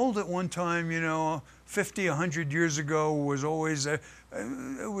gold. Gold at one time, 50, 100 years ago was always, it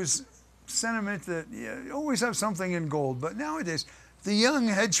was sentiment that you always have something in gold. But nowadays, the young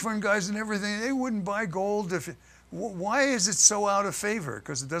hedge fund guys and everything, they wouldn't buy gold. Why is it so out of favor?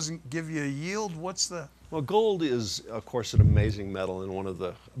 Because it doesn't give you a yield? Well, gold is, of course, an amazing metal and one of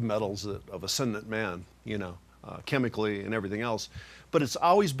the metals of ascendant man, chemically and everything else. But it's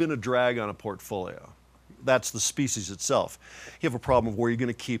always been a drag on a portfolio. That's the species itself. You have a problem of where you're going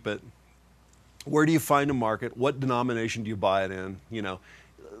to keep it. Where do you find a market? What denomination do you buy it in?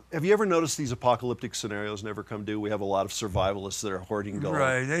 Have you ever noticed these apocalyptic scenarios never come due? We have a lot of survivalists that are hoarding gold.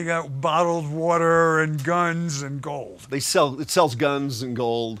 Right, they got bottled water and guns and gold. It sells guns and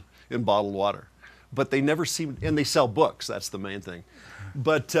gold and bottled water. But they never seem, and they sell books, that's the main thing.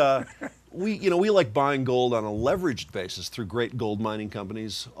 But we like buying gold on a leveraged basis through great gold mining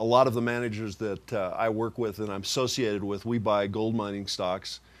companies. A lot of the managers that I work with and I'm associated with, we buy gold mining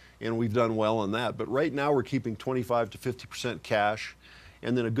stocks, and we've done well on that. But right now we're keeping 25 to 50% cash,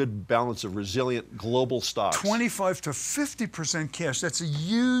 and then a good balance of resilient global stocks. 25 to 50% cash. That's a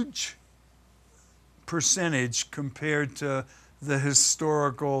huge percentage compared to the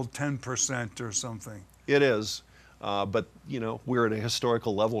historical 10% or something. It is. But we're at a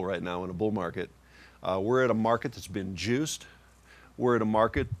historical level right now in a bull market. We're at a market that's been juiced. We're at a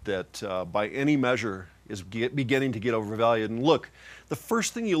market that, by any measure, is beginning to get overvalued. And look, the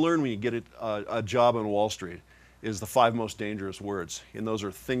first thing you learn when you get a job on Wall Street is the 5 most dangerous words. And those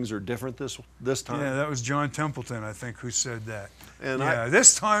are things are different this time. Yeah, that was John Templeton, I think, who said that. And yeah,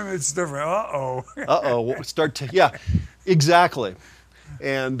 this time it's different. Uh-oh. Uh-oh. Yeah, exactly.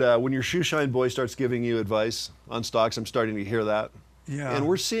 And when your shoe shine boy starts giving you advice on stocks, I'm starting to hear that. Yeah. And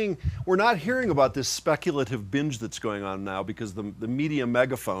we're not hearing about this speculative binge that's going on now because the media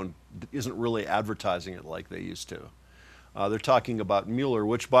megaphone isn't really advertising it like they used to. They're talking about Mueller,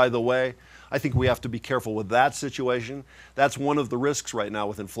 which, by the way, I think we have to be careful with that situation. That's one of the risks right now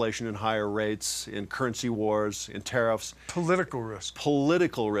with inflation and higher rates, in currency wars, in tariffs. Political risk.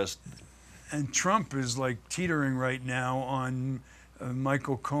 Political risk. And Trump is like teetering right now on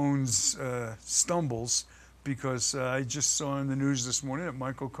Michael Cohen's stumbles, because I just saw in the news this morning that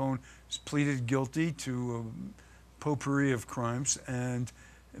Michael Cohen has pleaded guilty to a potpourri of crimes, and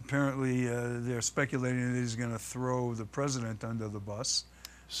apparently they're speculating that he's going to throw the president under the bus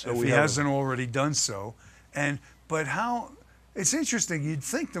if he hasn't already done so. But how? It's interesting. You'd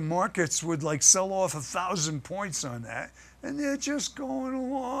think the markets would like sell off 1,000 points on that, and they're just going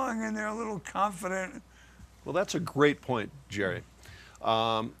along and they're a little confident. Well, that's a great point, Jerry.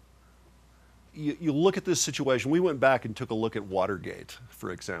 You look at this situation. We went back and took a look at Watergate,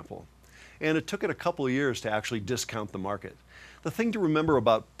 for example, and it took it a couple of years to actually discount the market. The thing to remember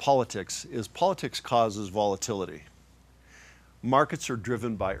about politics is politics causes volatility. Markets are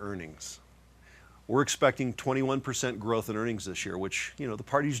driven by earnings. We're expecting 21% growth in earnings this year, which, the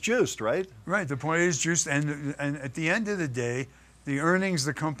party's juiced, right? Right, the party is juiced, and at the end of the day, the earnings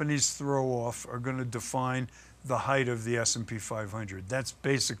the companies throw off are going to define the height of the S&P 500. That's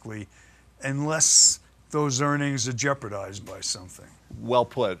basically, unless those earnings are jeopardized by something. Well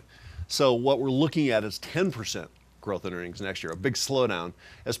put. So what we're looking at is 10% growth in earnings next year, a big slowdown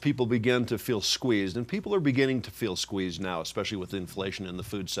as people begin to feel squeezed. And people are beginning to feel squeezed now, especially with inflation in the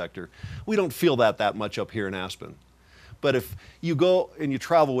food sector. We don't feel that much up here in Aspen. But if you go and you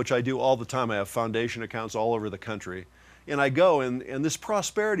travel, which I do all the time, I have foundation accounts all over the country, and I go, and this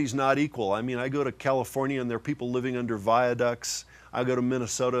prosperity is not equal. I mean, I go to California and there are people living under viaducts. I go to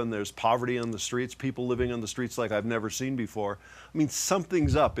Minnesota and there's poverty on the streets, people living on the streets like I've never seen before. I mean,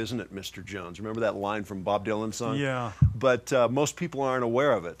 something's up, isn't it, Mr. Jones? Remember that line from Bob Dylan's song? Yeah. But most people aren't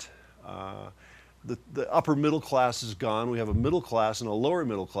aware of it. The upper middle class is gone. We have a middle class and a lower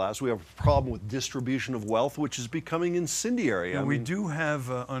middle class. We have a problem with distribution of wealth, which is becoming incendiary. We do have,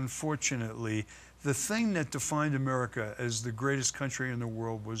 unfortunately, the thing that defined America as the greatest country in the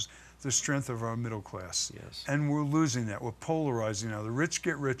world was the strength of our middle class. Yes. And we're losing that. We're polarizing now. The rich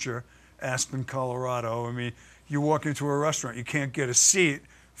get richer. Aspen, Colorado. I mean, you walk into a restaurant, you can't get a seat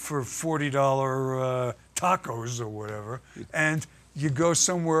for $40 tacos or whatever. And you go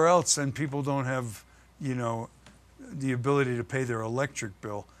somewhere else and people don't have, the ability to pay their electric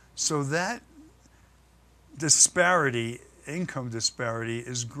bill. So that disparity, income disparity,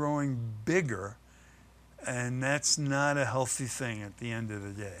 is growing bigger. And that's not a healthy thing at the end of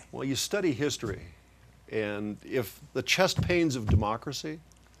the day. Well, you study history, and if the chest pains of democracy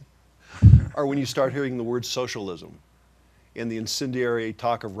are when you start hearing the word socialism and the incendiary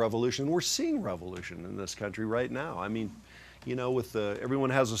talk of revolution. We're seeing revolution in this country right now. I mean, with everyone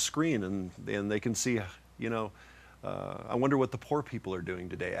has a screen and they can see, I wonder what the poor people are doing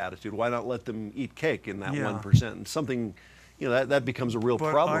today attitude. Why not let them eat cake in that 1%? And something, that becomes a real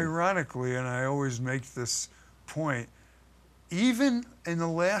problem. But ironically, and I always make this point, even in the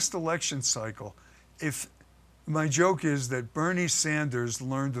last election cycle, my joke is that Bernie Sanders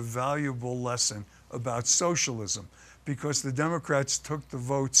learned a valuable lesson about socialism because the Democrats took the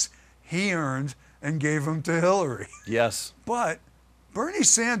votes he earned and gave them to Hillary. Yes. But Bernie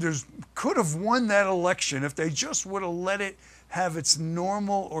Sanders could have won that election if they just would have let it have its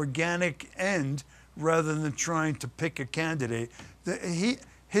normal, organic end rather than trying to pick a candidate.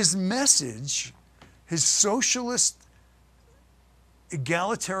 His message, his socialist,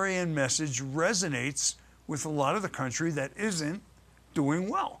 egalitarian message resonates with a lot of the country that isn't doing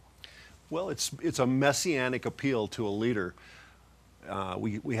well. Well, it's a messianic appeal to a leader.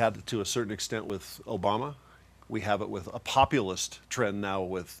 We had it to a certain extent with Obama. We have it with a populist trend now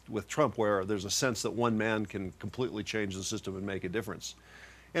with Trump, where there's a sense that one man can completely change the system and make a difference.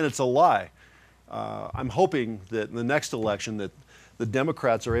 And it's a lie. I'm hoping that in the next election that the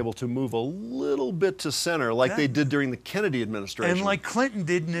Democrats are able to move a little bit to center like they did during the Kennedy administration. And like Clinton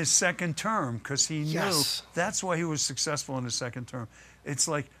did in his second term, because he knew Yes. that's why he was successful in his second term. It's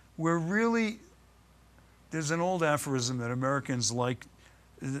like we're really there's an old aphorism that Americans like.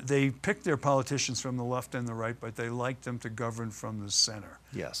 They pick their politicians from the left and the right, but they like them to govern from the center.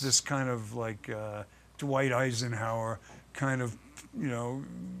 Yes. This kind of like Dwight Eisenhower kind of,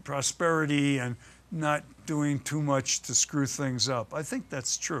 prosperity and not doing too much to screw things up. I think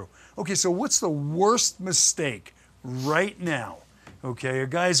that's true. Okay, so what's the worst mistake right now? Okay, a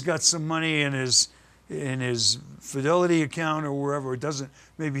guy's got some money in his Fidelity account or wherever.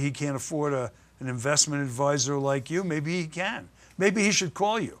 Maybe he can't afford an investment advisor like you. Maybe he can. Maybe he should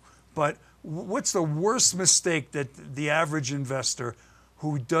call you. But what's the worst mistake that the average investor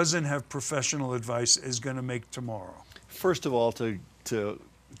who doesn't have professional advice is going to make tomorrow? First of all, to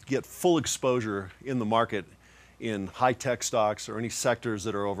get full exposure in the market in high-tech stocks or any sectors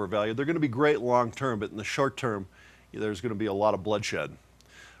that are overvalued. They're going to be great long-term, but in the short term, there's going to be a lot of bloodshed.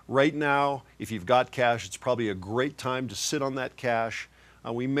 Right now, if you've got cash, it's probably a great time to sit on that cash.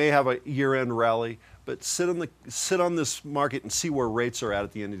 We may have a year-end rally, but sit on this market and see where rates are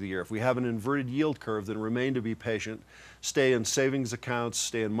at the end of the year. If we have an inverted yield curve, then remain to be patient. Stay in savings accounts,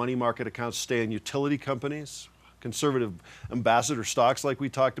 stay in money market accounts, stay in utility companies, conservative ambassador stocks like we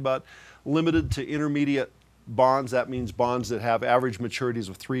talked about, limited to intermediate bonds. That means bonds that have average maturities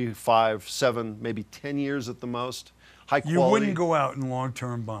of 3, 5, 7, maybe 10 years at the most. High quality. You wouldn't go out in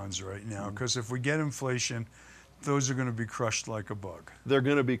long-term bonds right now because if we get inflation, those are going to be crushed like a bug. They're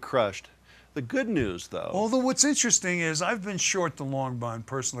going to be crushed. The good news, though. Although what's interesting is I've been short the long bond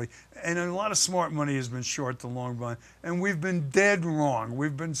personally, and a lot of smart money has been short the long bond, and we've been dead wrong.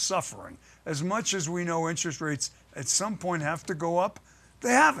 We've been suffering. As much as we know interest rates at some point have to go up,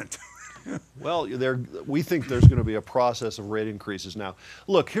 they haven't. Well, we think there's going to be a process of rate increases now.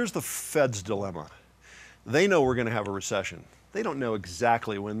 Look, here's the Fed's dilemma. They know we're going to have a recession. They don't know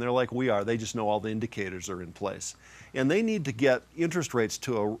exactly when. They're like we are. They just know all the indicators are in place. And they need to get interest rates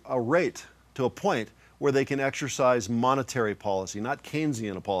to a point where they can exercise monetary policy, not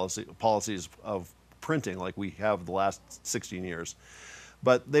Keynesian policies of printing like we have the last 16 years.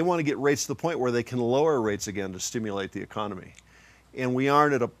 But they want to get rates to the point where they can lower rates again to stimulate the economy. And we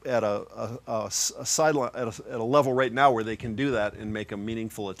aren't at a level right now where they can do that and make a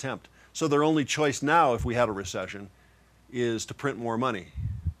meaningful attempt. So their only choice now, if we had a recession, is to print more money,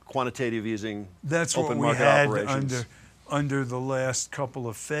 quantitative easing, That's open what we market had operations. under the last couple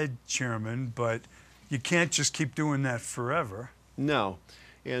of Fed chairmen, but you can't just keep doing that forever. No.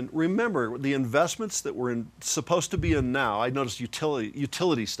 And remember, the investments that we're supposed to be in now, I noticed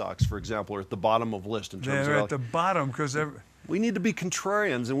utility stocks, for example, are at the bottom of the list in terms They're of... at the bottom because We need to be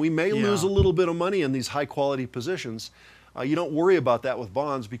contrarians, and we may lose a little bit of money in these high-quality positions. You don't worry about that with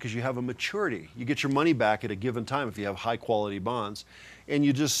bonds because you have a maturity. You get your money back at a given time if you have high-quality bonds. And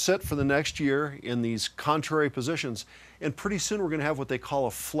you just sit for the next year in these contrary positions, and pretty soon we're going to have what they call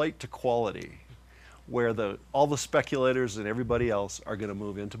a flight to quality, where all the speculators and everybody else are going to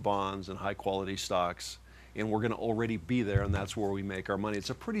move into bonds and high-quality stocks, and we're going to already be there, and that's where we make our money. It's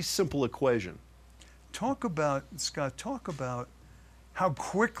a pretty simple equation. Scott, talk about how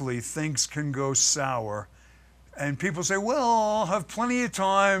quickly things can go sour. And people say, well, I'll have plenty of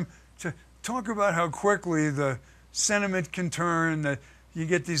time to talk about how quickly the sentiment can turn, that you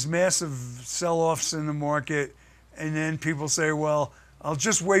get these massive sell-offs in the market, and then people say, well, I'll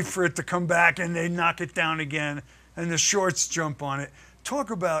just wait for it to come back, and they knock it down again, and the shorts jump on it.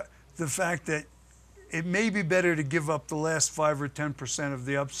 Talk about the fact that it may be better to give up the last 5 or 10% of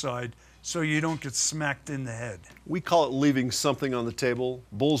the upside so you don't get smacked in the head. We call it leaving something on the table.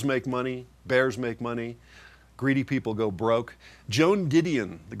 Bulls make money, bears make money, greedy people go broke. Joan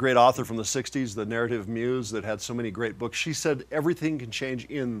Didion, the great author from the 60s, the narrative muse that had so many great books, she said everything can change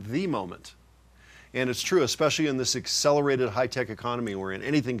in the moment. And it's true, especially in this accelerated high-tech economy we're in.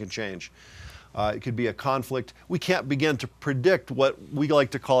 Anything can change. It could be a conflict. We can't begin to predict what we like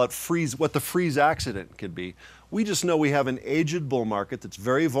to call it what the freeze accident could be. We just know we have an aged bull market that's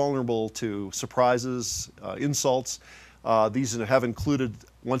very vulnerable to surprises, insults. These have included,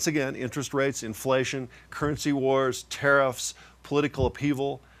 once again, interest rates, inflation, currency wars, tariffs, political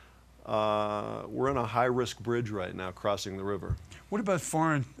upheaval. We're on a high-risk bridge right now crossing the river. What about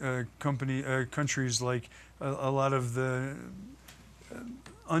foreign countries like a lot of the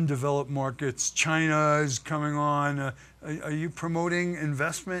undeveloped markets? China is coming on. Are you promoting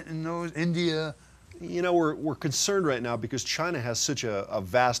investment in those? India? You know, we're concerned right now because China has such a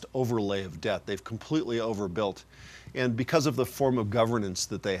vast overlay of debt. They've completely overbuilt. And because of the form of governance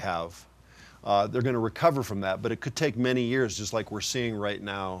that they have, they're going to recover from that. But it could take many years, just like we're seeing right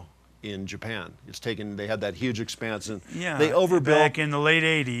now in Japan. They had that huge expansion. Yeah, they overbuilt. Back in the late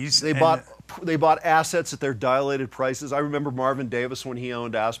 80s. They bought assets at their dilated prices. I remember Marvin Davis when he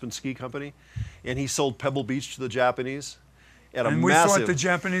owned Aspen Ski Company. and he sold Pebble Beach to the Japanese at a And we massive. thought the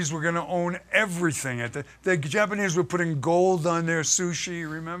Japanese were going to own everything. The Japanese were putting gold on their sushi,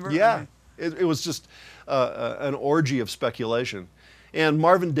 remember? Yeah, I mean, it was just an orgy of speculation. And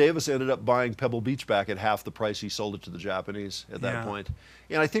Marvin Davis ended up buying Pebble Beach back at half the price he sold it to the Japanese at that Yeah. point.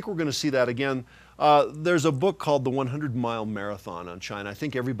 And I think we're going to see that again. There's a book called The 100-Mile Marathon on China. I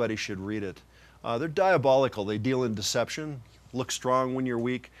think everybody should read it. They're diabolical. They deal in deception. Look strong when you're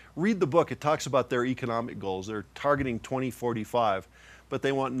weak. Read the book. It talks about their economic goals. They're targeting 2045, but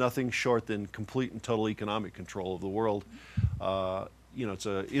they want nothing short than complete and total economic control of the world. You know, it's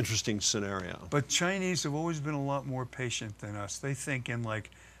an interesting scenario. but Chinese have always been a lot more patient than us. They think in like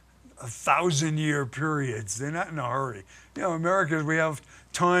 1,000-year periods. They're not in a hurry. You know, Americans, we have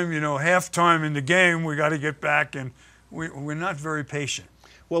time, you know, half time in the game. We got to get back, and we're not very patient.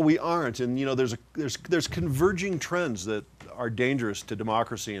 Well, we aren't, and you know, there's converging trends that are dangerous to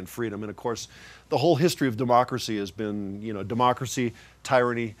democracy and freedom. And of course, the whole history of democracy has been, you know, democracy,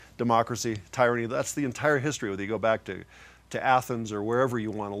 tyranny. That's the entire history, whether you go back to Athens or wherever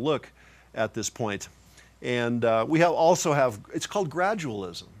you want to look at this point. And we also have, it's called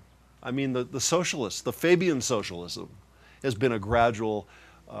gradualism. I mean, the socialists, the Fabian socialism has been a gradual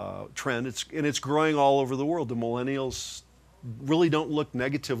trend. It's growing all over the world. The millennials really don't look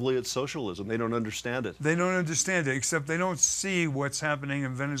negatively at socialism. They don't understand it. They don't understand it, except they don't see what's happening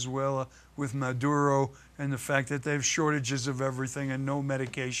in Venezuela with Maduro and the fact that they have shortages of everything and no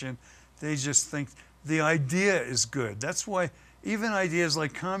medication. They just think the idea is good. That's why even ideas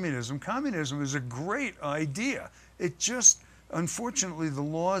like communism is a great idea. It just, unfortunately, the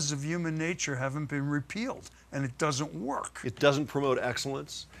laws of human nature haven't been repealed, and it doesn't work. It doesn't promote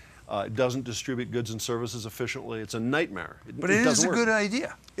excellence. It doesn't distribute goods and services efficiently. It's a nightmare. But it is doesn't a work. good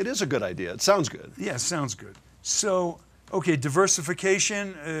idea. It is a good idea. It sounds good. Yeah, sounds good. So, okay,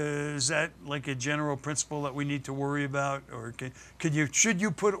 diversification, is that like a general principle that we need to worry about? Or should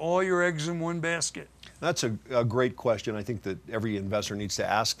you put all your eggs in one basket? That's a great question. I think that every investor needs to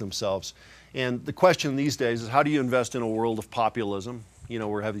ask themselves. And the question these days is, how do you invest in a world of populism? You know,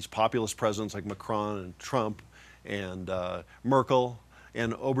 we have these populist presidents like Macron and Trump and Merkel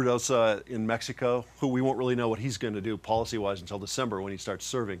and Obrador in Mexico, who we won't really know what he's going to do policy-wise until December when he starts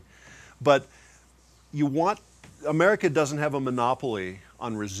serving. But America doesn't have a monopoly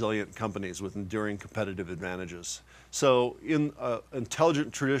on resilient companies with enduring competitive advantages. So in an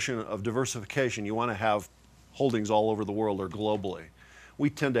intelligent tradition of diversification, you want to have holdings all over the world or globally. We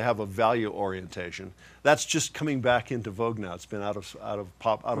tend to have a value orientation. That's just coming back into vogue now. It's been out of style.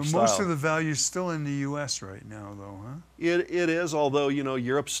 Most of the value is still in the U.S. right now, though, huh? It is, although, you know,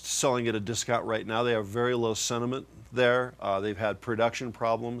 Europe's selling at a discount right now. They have very low sentiment there. They've had production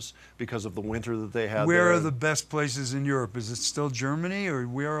problems because of the winter that they had Where there. are the best places in Europe? Is it still Germany, or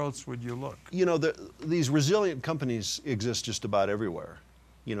where else would you look? You know, these resilient companies exist just about everywhere.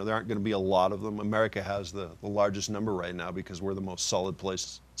 You know, there aren't going to be a lot of them. America has the largest number right now because we're the most solid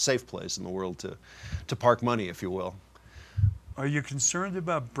place, safe place in the world to park money, if you will. Are you concerned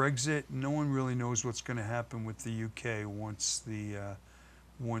about Brexit? No one really knows what's going to happen with the UK once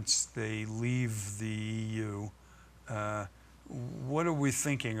they leave the EU. What are we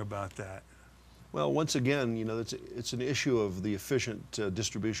thinking about that? Well, once again, you know, it's an issue of the efficient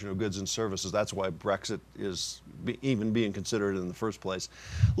distribution of goods and services. That's why Brexit is even being considered in the first place.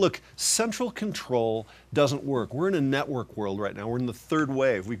 Look, central control doesn't work. We're in a network world right now. We're in the third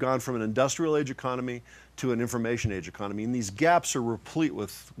wave. We've gone from an industrial age economy to an information age economy, and these gaps are replete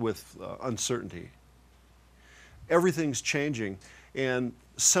with uncertainty. Everything's changing, and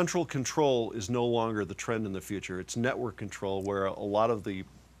central control is no longer the trend in the future. It's network control, where a lot of the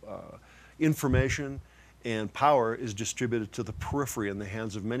information and power is distributed to the periphery in the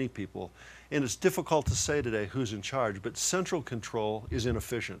hands of many people. And it's difficult to say today who's in charge, but central control is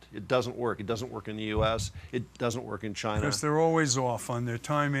inefficient. It doesn't work. It doesn't work in the US. It doesn't work in China. Because they're always off on their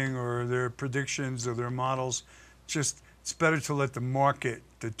timing or their predictions or their models. Just, it's better to let the market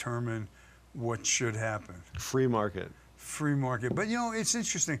determine what should happen. Free market. Free market. But you know, it's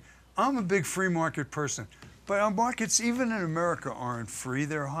interesting. I'm a big free market person. But our markets, even in America, aren't free.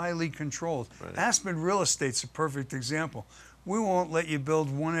 They're highly controlled. Right. Aspen Real Estate's a perfect example. We won't let you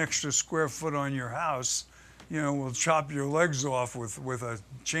build 1 extra square foot on your house. You know, we'll chop your legs off with a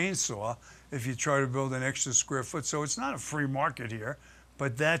chainsaw if you try to build an extra square foot. So it's not a free market here,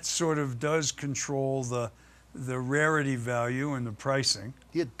 but that sort of does control the rarity value and the pricing.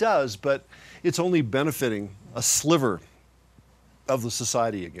 It does, but it's only benefiting a sliver of the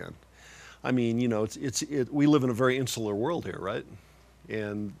society again. I mean, you know, we live in a very insular world here, right?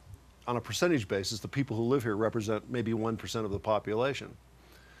 And on a percentage basis, the people who live here represent maybe 1% of the population.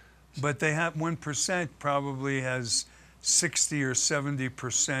 But they have 1% probably has 60 or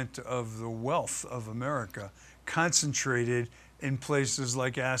 70% of the wealth of America concentrated in places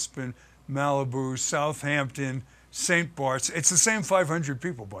like Aspen, Malibu, Southampton, St. Bart's. It's the same 500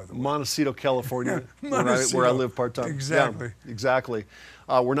 people, by the way. Montecito, California, Montecito. where I live part-time. Exactly. Yeah, exactly.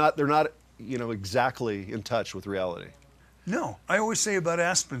 They're not, exactly in touch with reality. No, I always say about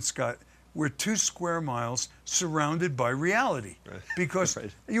Aspen, Scott, we're 2 square miles surrounded by reality. Right. Because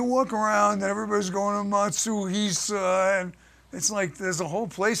Right. you walk around and everybody's going to Matsuhisa, and it's like there's a whole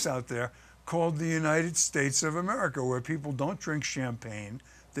place out there called the United States of America where people don't drink champagne,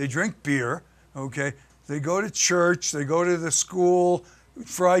 they drink beer, okay? They go to church, they go to the school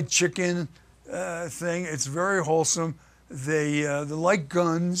fried chicken thing. It's very wholesome. They like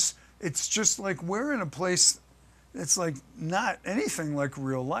guns. It's just like we're in a place it's like not anything like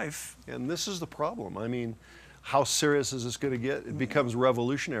real life. And this is the problem. I mean, how serious is this going to get? It becomes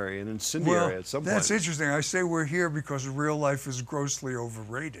revolutionary and incendiary at some point. That's interesting. I say we're here because real life is grossly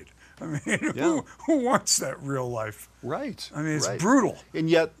overrated. I mean, who wants that real life? Right. I mean, it's brutal. And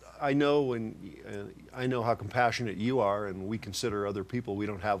yet, I know, I know how compassionate you are, and we consider other people. We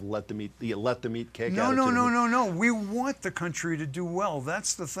don't have let them eat cake. No. We want the country to do well.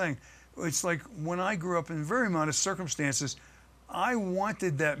 That's the thing. It's like when I grew up in very modest circumstances, I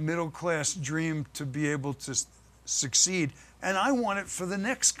wanted that middle class dream to be able to succeed, and I want it for the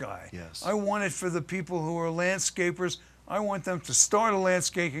next guy. Yes. I want it for the people who are landscapers. I want them to start a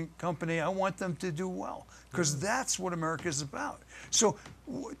landscaping company. I want them to do well, because that's what America is about. So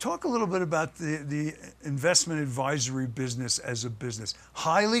talk a little bit about the investment advisory business as a business.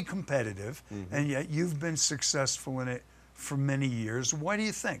 Highly competitive, and yet you've been successful in it for many years. Why do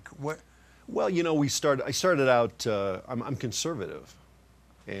you think? Well, I started out, I'm conservative.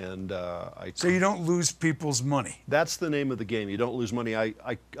 And so you don't lose people's money. That's the name of the game. You don't lose money. I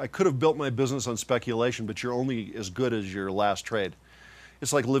could have built my business on speculation, but you're only as good as your last trade.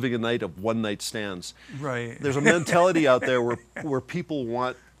 It's like living a night of one-night stands. Right. There's a mentality out there where people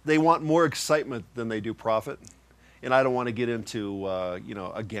want more excitement than they do profit, and I don't want to get into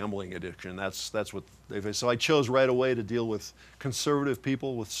a gambling addiction. That's what they've. So I chose right away to deal with conservative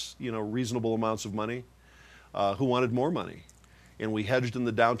people with reasonable amounts of money, who wanted more money. And we hedged in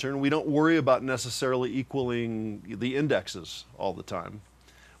the downturn. We don't worry about necessarily equaling the indexes all the time.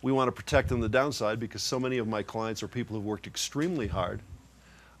 We want to protect on the downside because so many of my clients are people who've worked extremely hard.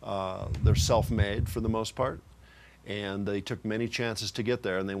 They're self-made for the most part, and they took many chances to get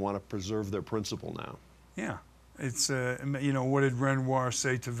there, and they want to preserve their principle now. Yeah. It's, what did Renoir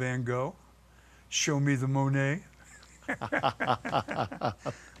say to Van Gogh? Show me the Monet.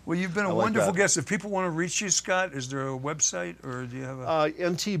 Well, you've been a wonderful guest. If people want to reach you, Scott, is there a website or do you have a?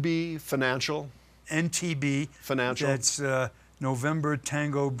 NTB Financial. NTB. Financial. That's November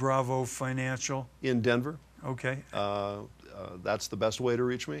Tango Bravo Financial. In Denver. Okay. That's the best way to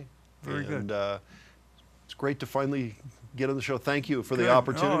reach me. Very good. It's great to finally get on the show. Thank you for the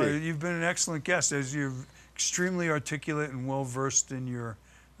opportunity. Oh, you've been an excellent guest, as you're extremely articulate and well-versed in your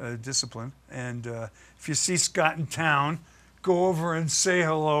discipline. And if you see Scott in town, go over and say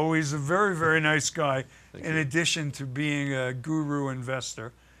hello. He's a very, very nice guy, in addition to being a guru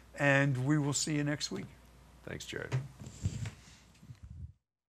investor. And we will see you next week. Thanks, Jared.